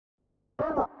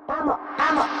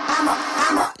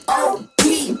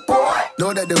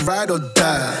Know that they ride or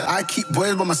die. I keep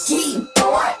boys by my side.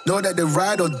 Know that they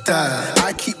ride or die.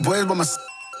 I keep boys by my side.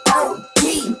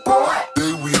 OG boy.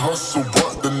 Day we hustle,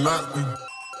 but the night we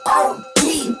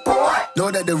OG boy. Know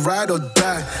that they ride or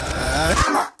die.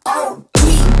 I'm a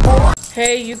OG boy.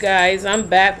 Hey you guys, I'm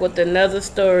back with another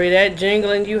story. That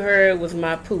jingling you heard was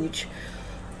my pooch.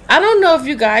 I don't know if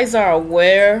you guys are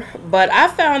aware, but I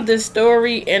found this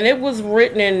story and it was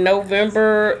written in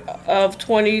November of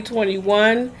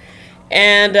 2021.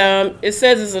 And it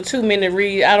says it's a 2-minute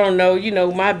read. I don't know. You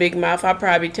know, my big mouth. I'll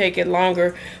probably take it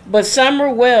longer. But Summer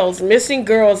Wells, missing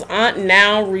girl's aunt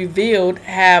now revealed,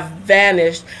 have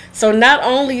vanished. So not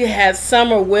only has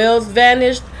Summer Wells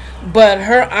vanished, but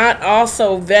her aunt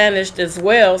also vanished as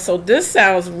well. So this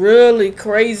sounds really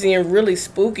crazy and really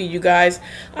spooky, you guys.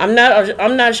 I'm not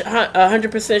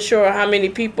 100% sure how many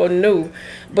people knew,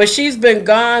 but she's been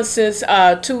gone since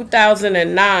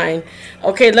 2009.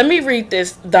 Okay, let me read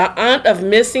this. The aunt of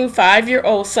missing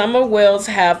 5-year-old Summer Wells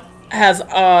has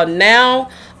now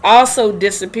also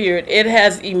disappeared. It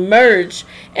has emerged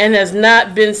and has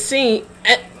not been seen.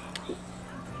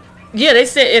 Yeah, they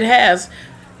said it has.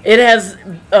 It has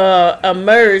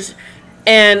emerged,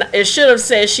 and it should have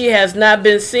said she has not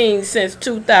been seen since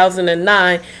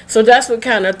 2009. So that's what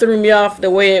kind of threw me off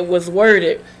the way it was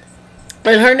worded.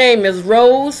 And her name is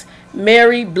Rose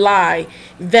Marie Bly.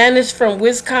 Vanished from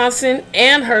Wisconsin,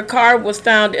 and her car was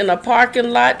found in a parking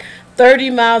lot 30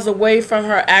 miles away from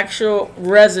her actual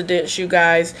residence, you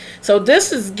guys. So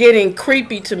this is getting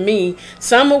creepy to me.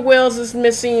 Summer Wells is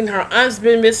missing. Her aunt's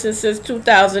been missing since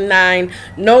 2009.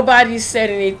 Nobody said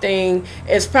anything.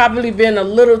 It's probably been a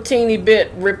little teeny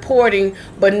bit reporting,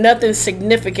 but nothing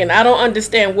significant. I don't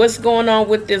understand what's going on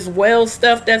with this Wells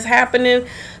stuff that's happening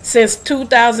since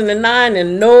 2009,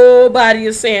 and nobody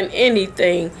is saying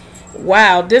anything.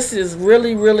 Wow, this is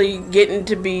really getting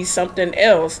to be something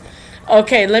else.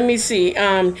 Okay, let me see.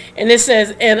 And it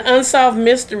says an unsolved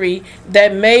mystery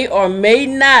that may or may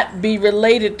not be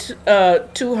related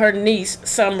to her niece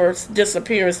Summer's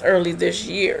disappearance early this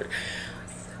year.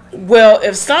 Well,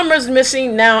 if Summer's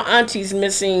missing, now Auntie's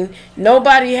missing.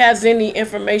 Nobody has any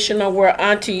information on where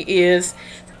Auntie is.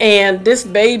 And this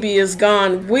baby is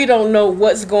gone. We don't know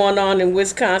what's going on in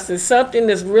Wisconsin. Something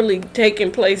is really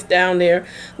taking place down there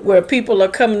where people are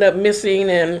coming up missing,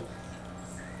 and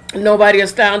nobody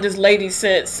has found this lady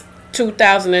since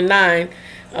 2009.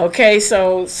 Okay,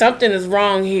 so something is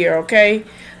wrong here, okay?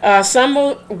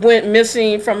 Summer went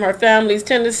missing from her family's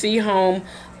Tennessee home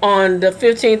on the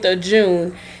 15th of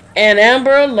June. An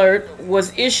Amber Alert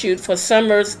was issued for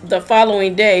Summers the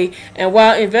following day, and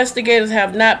while investigators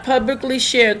have not publicly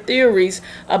shared theories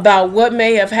about what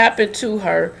may have happened to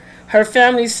her, her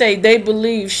family say they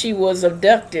believe she was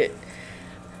abducted.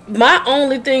 My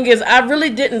only thing is, I really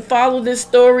didn't follow this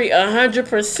story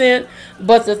 100%,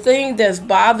 but the thing that's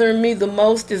bothering me the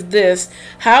most is this.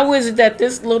 How is it that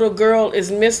this little girl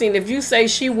is missing? If you say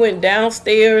she went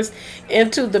downstairs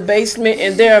into the basement,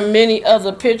 and there are many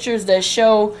other pictures that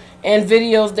show and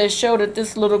videos that show that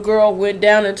this little girl went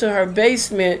down into her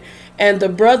basement, and the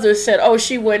brothers said, oh,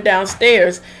 she went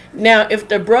downstairs. Now, if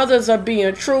the brothers are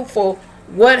being truthful,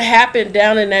 what happened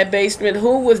down in that basement?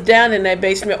 Who was down in that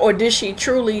basement? Or did she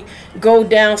truly go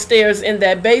downstairs in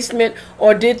that basement?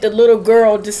 Or did the little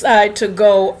girl decide to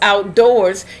go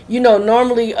outdoors? You know,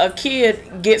 normally a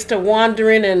kid gets to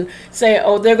wandering and say,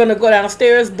 oh, they're going to go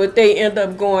downstairs, but they end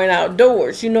up going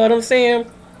outdoors. You know what I'm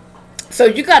saying? So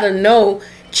you got to know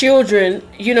children,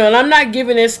 you know, and I'm not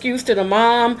giving an excuse to the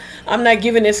mom. I'm not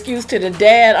giving an excuse to the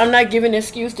dad. I'm not giving an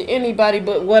excuse to anybody.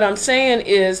 But what I'm saying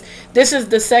is, this is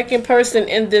the second person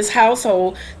in this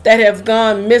household that have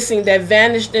gone missing, that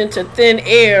vanished into thin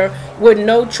air with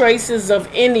no traces of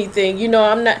anything. You know,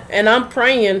 I'm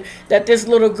praying that this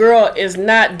little girl is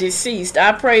not deceased.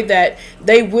 I pray that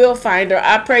they will find her.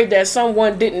 I pray that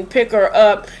someone didn't pick her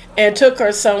up and took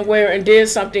her somewhere and did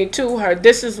something to her.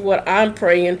 This is what I'm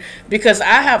praying, because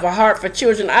I have a heart for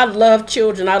children. I love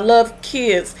children. I love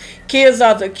kids. Kids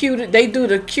are the cutest. They do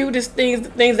the cutest things, the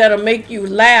things that'll make you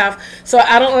laugh. So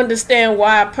I don't understand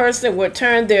why a person would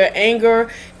turn their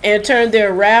anger and turn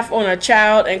their wrath on a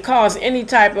child and cause any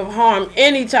type of harm,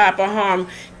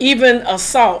 even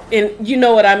assault. And you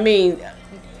know what I mean?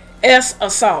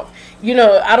 Assault. You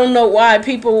know, I don't know why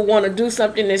people want to do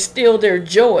something and steal their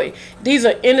joy. These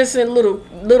are innocent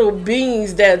little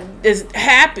beings that is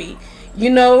happy.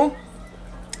 You know,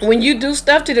 when you do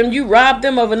stuff to them, you rob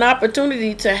them of an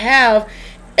opportunity to have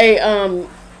a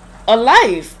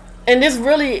life. And this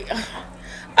really,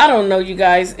 I don't know, you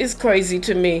guys. It's crazy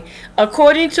to me.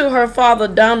 According to her father,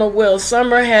 Donald Wells,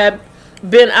 Summer had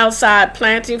been outside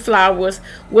planting flowers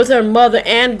with her mother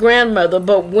and grandmother,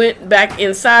 but went back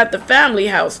inside the family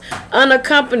house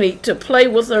unaccompanied to play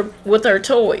with her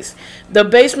toys. The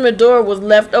basement door was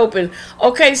left open.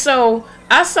 Okay, so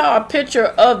I saw a picture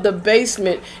of the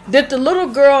basement. Did the little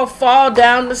girl fall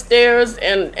down the stairs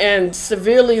and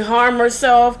severely harm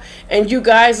herself, and you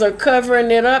guys are covering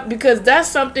it up? Because that's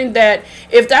something that,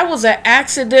 if that was an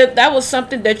accident, that was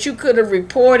something that you could have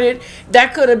reported.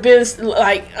 That could have been,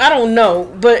 like, I don't know,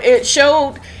 but it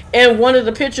showed in one of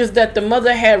the pictures that the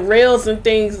mother had rails and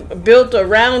things built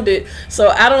around it. So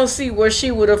I don't see where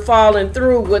she would have fallen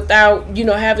through without, you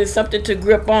know, having something to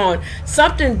grip on.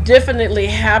 Something definitely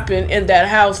happened in that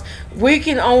house. We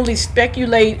can only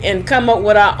speculate and come up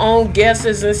with our own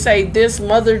guesses and say this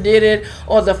mother did it,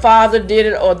 or the father did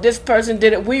it, or this person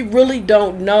did it. We really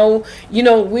don't know. You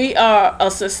know, we are a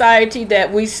society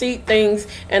that we see things,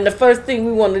 and the first thing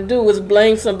we want to do is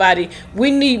blame somebody.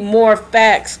 We need more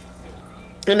facts.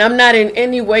 And I'm not in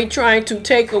any way trying to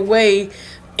take away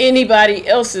anybody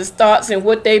else's thoughts and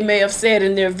what they may have said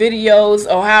in their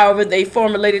videos or however they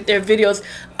formulated their videos.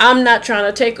 I'm not trying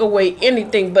to take away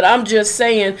anything, but I'm just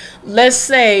saying, let's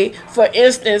say, for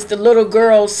instance, the little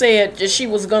girl said that she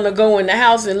was going to go in the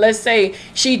house, and let's say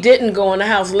she didn't go in the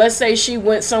house. Let's say she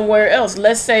went somewhere else.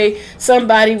 Let's say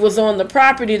somebody was on the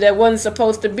property that wasn't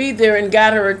supposed to be there and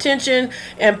got her attention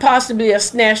and possibly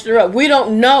snatched her up. We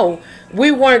don't know. We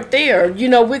weren't there. You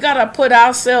know, we got to put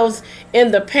ourselves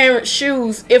in the parents'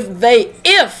 shoes. If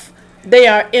they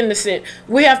are innocent,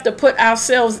 we have to put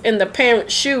ourselves in the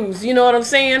parents' shoes. You know what I'm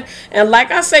saying? And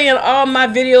like I say in all my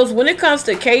videos, when it comes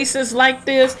to cases like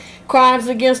this, crimes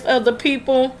against other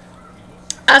people,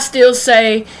 I still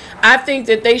say I think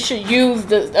that they should use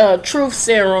the truth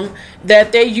serum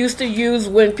that they used to use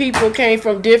when people came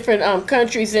from different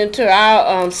countries into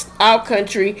our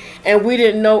country, and we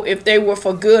didn't know if they were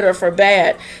for good or for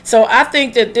bad. So I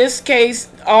think that this case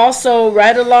also,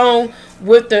 right along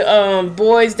with the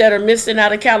boys that are missing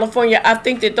out of California, I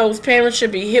think that those parents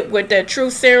should be hit with that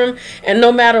truth serum. And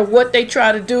no matter what they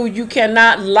try to do, you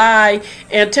cannot lie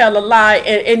and tell a lie.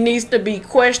 And it needs to be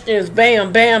questions,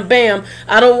 bam, bam, bam.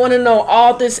 I don't want to know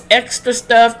all this extra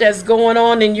stuff that's going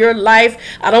on in your life.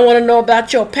 I don't want to know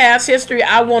about your past history.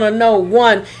 I want to know,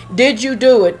 1, did you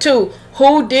do it? 2,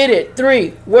 who did it? 3,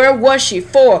 where was she?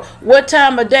 4, what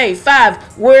time of day?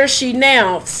 5, where is she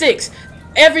now? 6,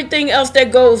 everything else that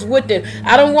goes with it.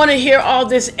 I don't want to hear all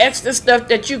this extra stuff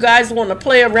that you guys want to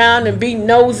play around and be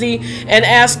nosy and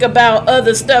ask about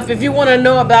other stuff. If you want to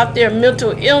know about their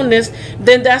mental illness,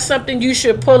 then that's something you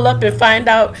should pull up and find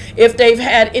out if they've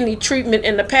had any treatment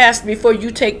in the past before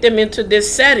you take them into this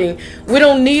setting. We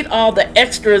don't need all the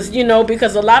extras, you know,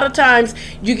 because a lot of times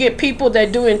you get people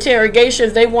that do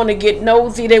interrogations, they want to get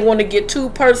nosy, they want to get too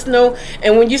personal,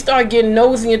 and when you start getting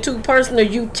nosy and too personal,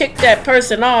 you tick that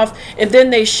person off, and then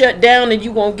they shut down and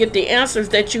you won't get the answers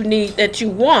that you need, that you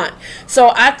want.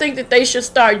 So I think that they should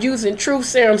start using truth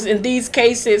serums in these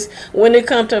cases when it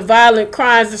comes to violent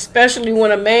crimes, especially when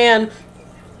a man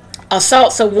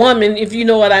assaults a woman, if you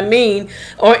know what I mean,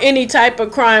 or any type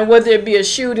of crime, whether it be a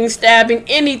shooting, stabbing,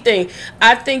 anything.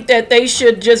 I think that they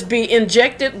should just be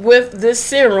injected with this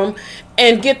serum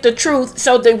and get the truth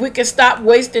so that we can stop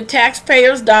wasting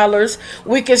taxpayers' dollars.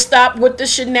 We can stop with the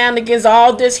shenanigans,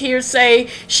 all this hearsay,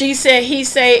 she said, he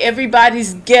say,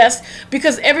 everybody's guess,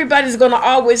 because everybody's going to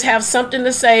always have something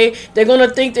to say. They're going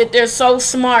to think that they're so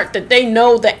smart that they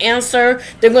know the answer.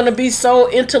 They're going to be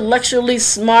so intellectually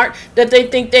smart that they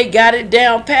think they got it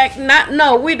down packed.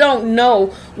 No, we don't know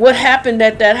what happened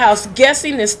at that house.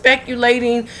 Guessing and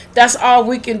speculating, that's all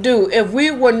we can do. If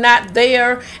we were not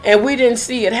there and we didn't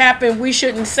see it happen, we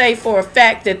shouldn't say for a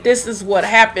fact that this is what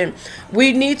happened.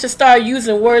 We need to start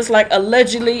using words like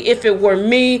allegedly. If it were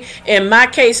me, in my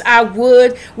case, I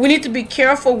would. We need to be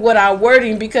careful with our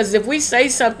wording, because if we say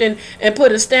something and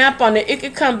put a stamp on it, it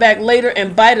could come back later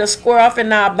and bite us square off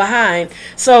in our behind.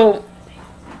 So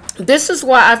this is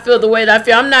why I feel the way that I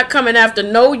feel. I'm not coming after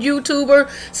no YouTuber.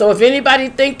 So if anybody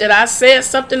think that I said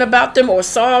something about them or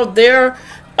saw their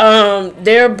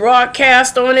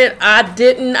broadcast on it, I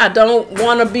didn't. I don't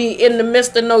want to be in the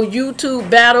midst of no YouTube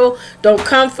battle. Don't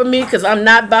come for me, because I'm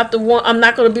not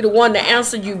going to be the one to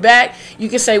answer you back. You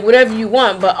can say whatever you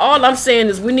want, but all I'm saying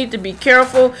is we need to be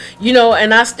careful, you know.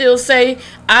 And I still say,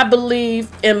 I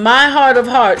believe in my heart of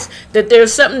hearts that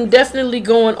there's something definitely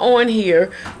going on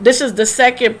here. This is the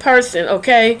second person,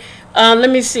 okay? Let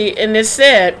me see. And it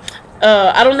said,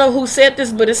 I don't know who said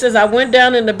this, but it says, I went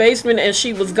down in the basement and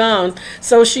she was gone.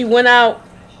 So she went out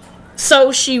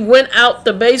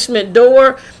the basement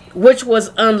door, which was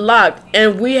unlocked,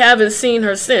 and we haven't seen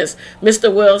her since,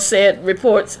 Mr. Wells said,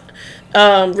 reports.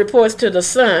 reports to the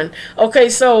Sun. Okay,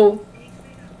 so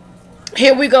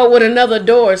here we go with another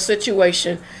door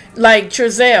situation. Like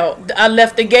Trezell, I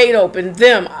left the gate open.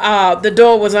 The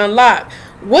door was unlocked.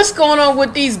 What's going on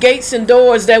with these gates and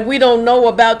doors that we don't know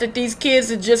about, that these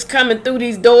kids are just coming through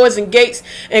these doors and gates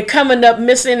and coming up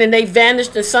missing, and they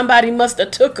vanished and somebody must have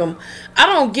took them? I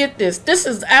don't get this. This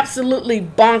is absolutely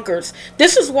bonkers.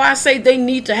 This is why I say they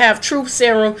need to have truth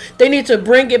serum. They need to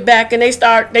bring it back, and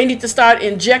they need to start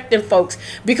injecting folks,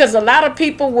 because a lot of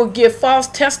people will give false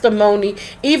testimony.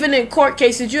 Even in court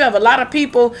cases, you have a lot of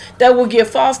people that will give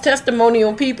false testimony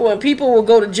on people, and people will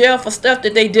go to jail for stuff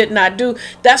that they did not do.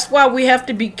 That's why we have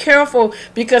to be careful,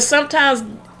 because sometimes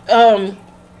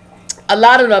a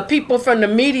lot of the people from the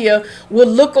media will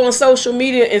look on social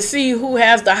media and see who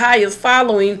has the highest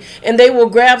following, and they will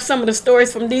grab some of the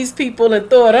stories from these people and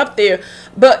throw it up there.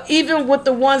 But even with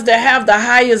the ones that have the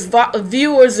highest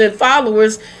viewers and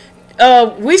followers,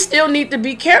 we still need to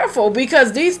be careful,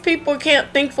 because these people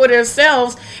can't think for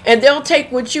themselves, and they'll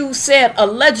take what you said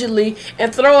allegedly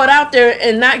and throw it out there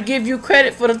and not give you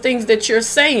credit for the things that you're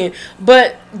saying.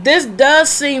 But this does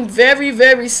seem very,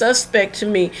 very suspect to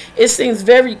me. It seems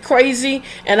very crazy,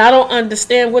 and I don't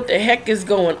understand what the heck is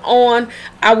going on.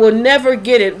 I will never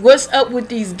get it. What's up with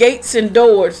these gates and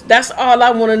doors? That's all I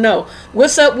want to know.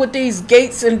 What's up with these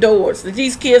gates and doors that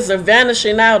these kids are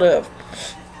vanishing out of?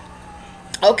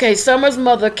 Okay, Summer's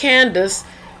mother, Candace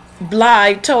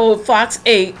Bly, told Fox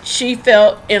 8 she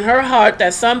felt in her heart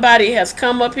that somebody has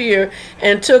come up here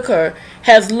and took her,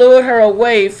 has lured her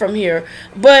away from here.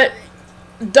 But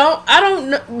I don't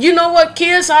know. You know what?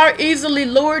 Kids are easily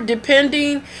lured,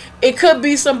 depending. It could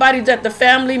be somebody that the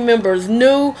family members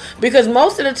knew, because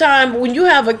most of the time when you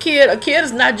have a kid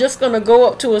is not just going to go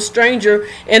up to a stranger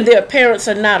and their parents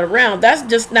are not around. That's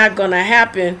just not going to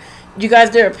happen. You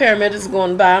guys, there are paramedics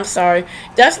going by. I'm sorry.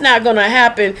 That's not going to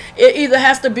happen. It either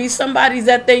has to be somebody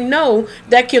that they know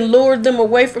that can lure them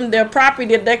away from their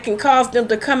property, that can cause them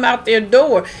to come out their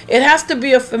door. It has to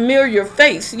be a familiar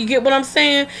face. You get what I'm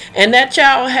saying? And that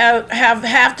child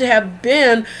have to have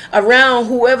been around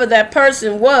whoever that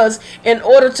person was in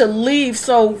order to leave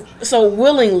so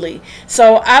willingly.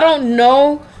 So I don't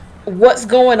know what's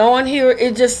going on here.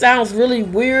 It just sounds really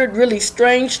weird, really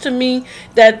strange to me,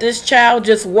 that this child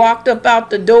just walked up out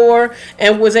the door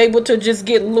and was able to just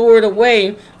get lured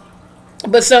away.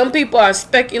 But some people are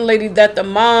speculating that the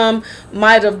mom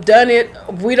might have done it.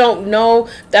 We don't know.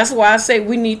 That's why I say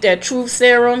we need that truth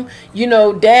serum. You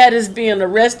know, dad is being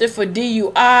arrested for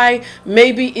DUI.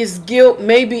 Maybe it's guilt.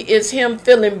 Maybe it's him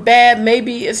feeling bad.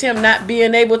 Maybe it's him not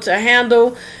being able to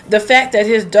handle the fact that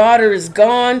his daughter is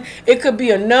gone. It could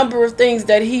be a number of things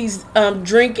that he's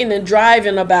drinking and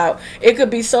driving about. It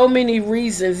could be so many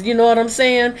reasons. You know what I'm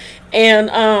saying?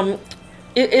 And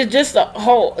it's just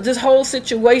this whole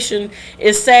situation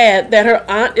is sad, that her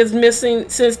aunt is missing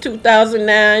since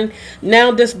 2009.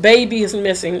 Now this baby is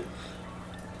missing.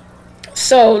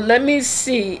 So let me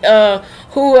see.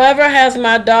 Whoever has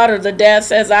my daughter, the dad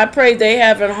says, I pray they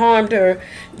haven't harmed her.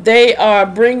 They are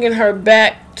bringing her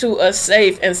back to us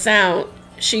safe and sound,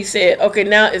 she said. Okay,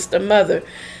 now it's the mother.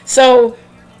 So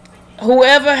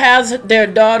whoever has their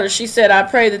daughter, she said, I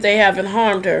pray that they haven't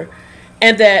harmed her,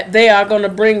 and that they are going to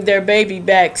bring their baby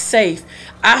back safe.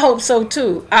 I hope so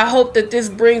too. I hope that this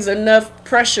brings enough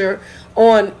pressure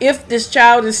on, if this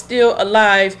child is still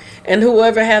alive, and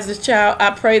whoever has this child,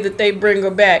 I pray that they bring her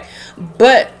back.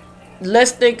 But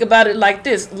let's think about it like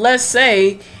this. Let's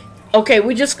say, okay,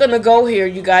 we're just going to go here,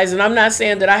 you guys, and I'm not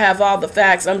saying that I have all the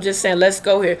facts. I'm just saying, let's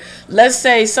go here. Let's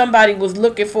say somebody was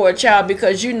looking for a child,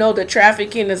 because you know that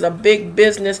trafficking is a big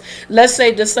business. Let's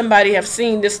say that somebody have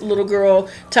seen this little girl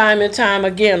time and time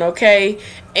again, okay,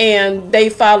 and they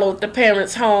followed the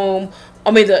parents home.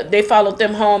 They followed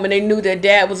them home, and they knew their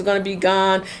dad was going to be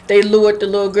gone. They lured the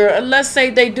little girl, and let's say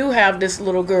they do have this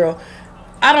little girl.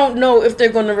 I don't know if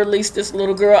they're going to release this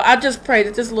little girl. I just pray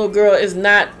that this little girl is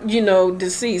not,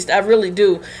 deceased. I really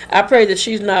do. I pray that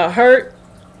she's not hurt.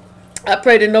 I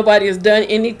pray that nobody has done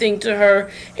anything to her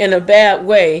in a bad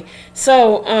way.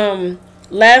 So,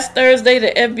 last Thursday, the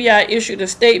FBI issued a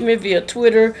statement via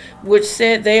Twitter, which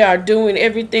said they are doing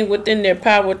everything within their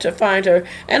power to find her.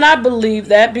 And I believe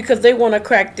that, because they want to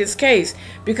crack this case.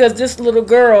 Because this little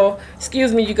girl,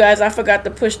 excuse me, you guys, I forgot to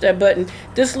push that button.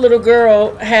 This little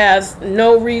girl has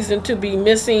no reason to be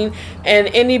missing, and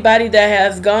anybody that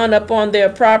has gone up on their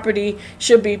property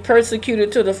should be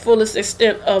persecuted to the fullest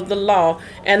extent of the law.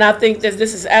 And I think that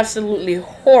this is absolutely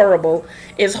horrible.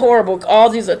 It's horrible. All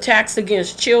these attacks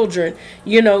against children,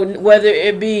 whether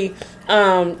it be,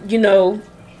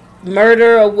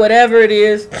 murder or whatever it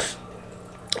is.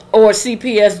 or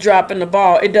CPS dropping the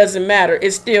ball. It doesn't matter.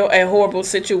 It's still a horrible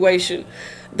situation.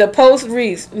 The post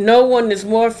reads, no one is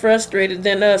more frustrated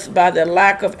than us by the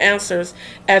lack of answers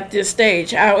at this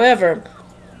stage. However,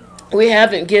 we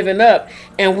haven't given up,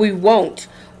 and we won't.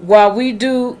 While we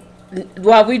do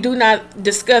not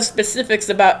discuss specifics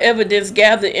about evidence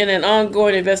gathered in an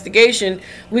ongoing investigation,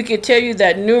 we can tell you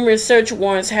that numerous search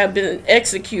warrants have been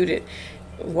executed.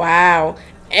 Wow.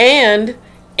 And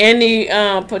any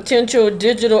potential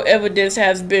digital evidence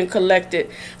has been collected.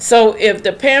 So if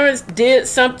the parents did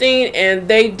something and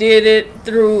they did it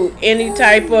through any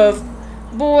type of,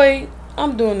 boy,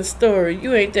 I'm doing the story,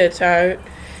 you ain't that tired.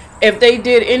 If they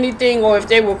did anything, or if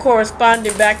they were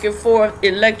corresponding back and forth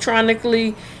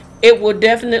electronically, it will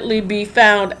definitely be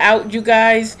found out, you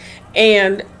guys.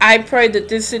 And I pray that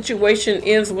this situation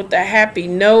ends with a happy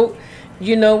note.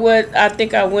 You know what? I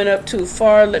think I went up too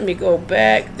far. Let me go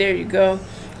back. There you go.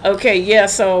 Okay, yeah,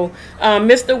 so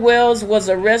Mr. Wells was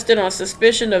arrested on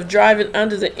suspicion of driving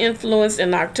under the influence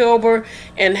in October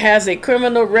and has a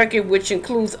criminal record which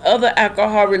includes other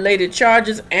alcohol-related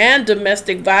charges and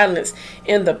domestic violence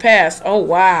in the past. Oh,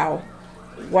 wow.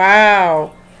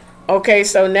 Wow. Okay,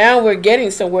 so now we're getting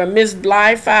somewhere. Ms.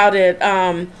 Bly filed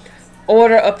an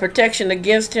order of protection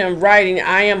against him, writing,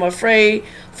 I am afraid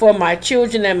for my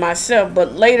children and myself,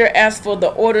 but later asked for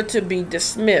the order to be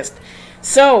dismissed.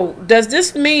 So, does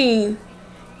this mean,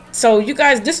 so you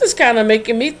guys, this is kind of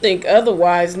making me think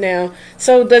otherwise now.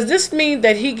 So, does this mean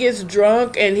that he gets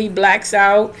drunk and he blacks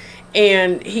out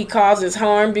and he causes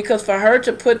harm? Because for her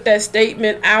to put that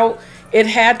statement out, it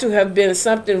had to have been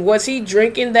something. Was he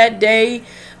drinking that day?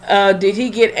 Did he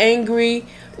get angry?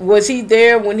 Was he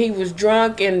there when he was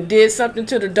drunk and did something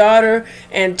to the daughter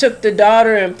and took the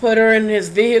daughter and put her in his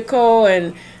vehicle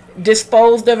and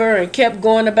disposed of her and kept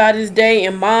going about his day,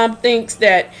 and mom thinks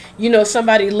that, you know,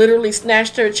 somebody literally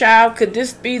snatched her child? Could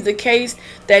this be the case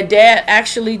that dad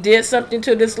actually did something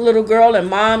to this little girl and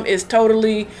mom is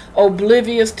totally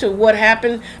oblivious to what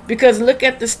happened? Because look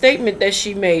at the statement that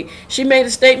she made. She made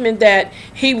a statement that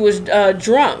he was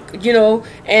drunk, you know,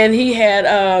 and he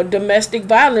had domestic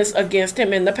violence against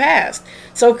him in the past.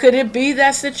 So could it be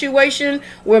that situation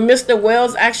where Mr.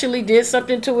 Wells actually did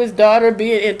something to his daughter,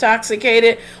 being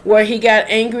intoxicated, where he got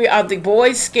angry? Are the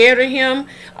boys scared of him?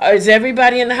 Is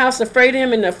everybody in the house afraid of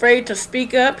him and afraid to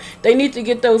speak up? They need to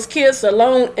get those kids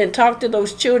alone and talk to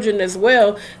those children as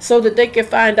well, so that they can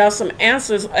find out some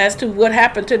answers as to what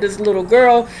happened to this little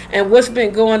girl and what's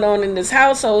been going on in this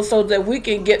household, so that we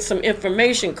can get some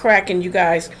information cracking, you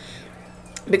guys.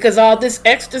 Because all this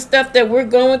extra stuff that we're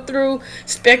going through,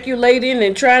 speculating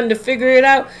and trying to figure it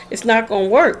out, it's not going to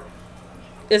work.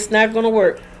 It's not going to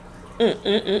work.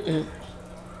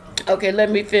 Okay, let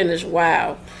me finish.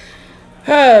 Wow.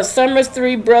 Summer's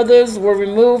three brothers were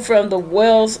removed from the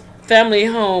Wells family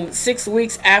home 6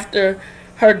 weeks after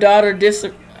her daughter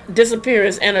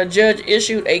disappearance, and a judge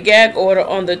issued a gag order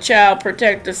on the Child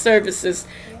Protective Services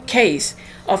case.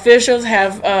 Officials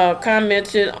have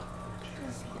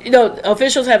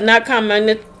officials have not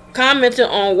commented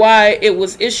on why it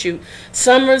was issued.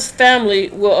 Summer's family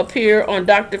will appear on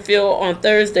Dr. Phil on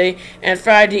Thursday and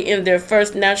Friday in their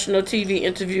first national TV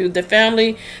interview. The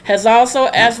family has also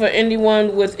asked for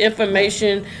anyone with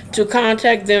information to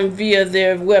contact them via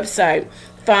their website,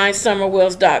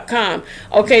 findsummerwells.com.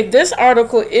 Okay, this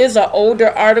article is an older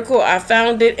article. I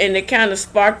found it and it kind of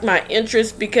sparked my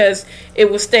interest because it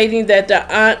was stating that the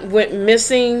aunt went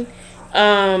missing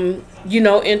you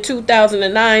know, in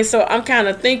 2009. So I'm kind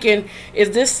of thinking, is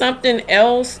this something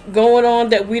else going on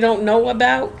that we don't know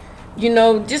about? You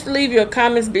know, just leave your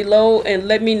comments below and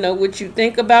let me know what you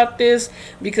think about this,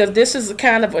 because this is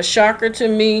kind of a shocker to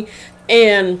me.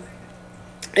 And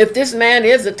if this man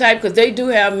is the type, because they do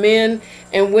have men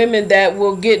and women that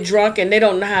will get drunk and they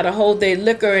don't know how to hold their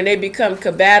liquor and they become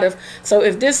combative. So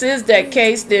if this is that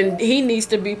case, then he needs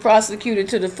to be prosecuted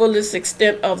to the fullest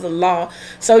extent of the law.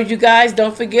 So you guys,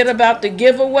 don't forget about the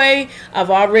giveaway. I've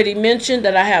already mentioned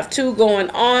that I have 2 going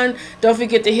on. Don't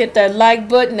forget to hit that like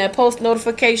button, that post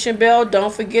notification bell.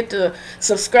 Don't forget to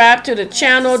subscribe to the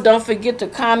channel. Don't forget to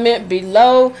comment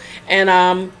below.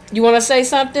 And you want to say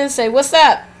something? Say what's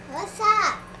up. What's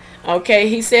up? Okay,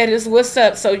 he said it's what's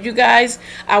up. So you guys,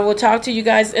 I will talk to you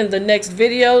guys in the next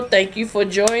video. Thank you for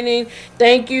joining.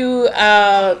 Thank you,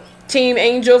 Team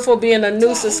Angel, for being a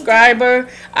new subscriber.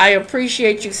 I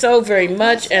appreciate you so very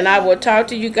much. And I will talk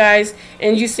to you guys.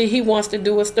 And you see, he wants to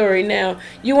do a story now.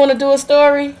 You want to do a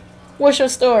story? What's your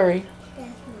story?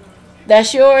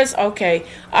 That's yours? Okay.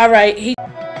 All right.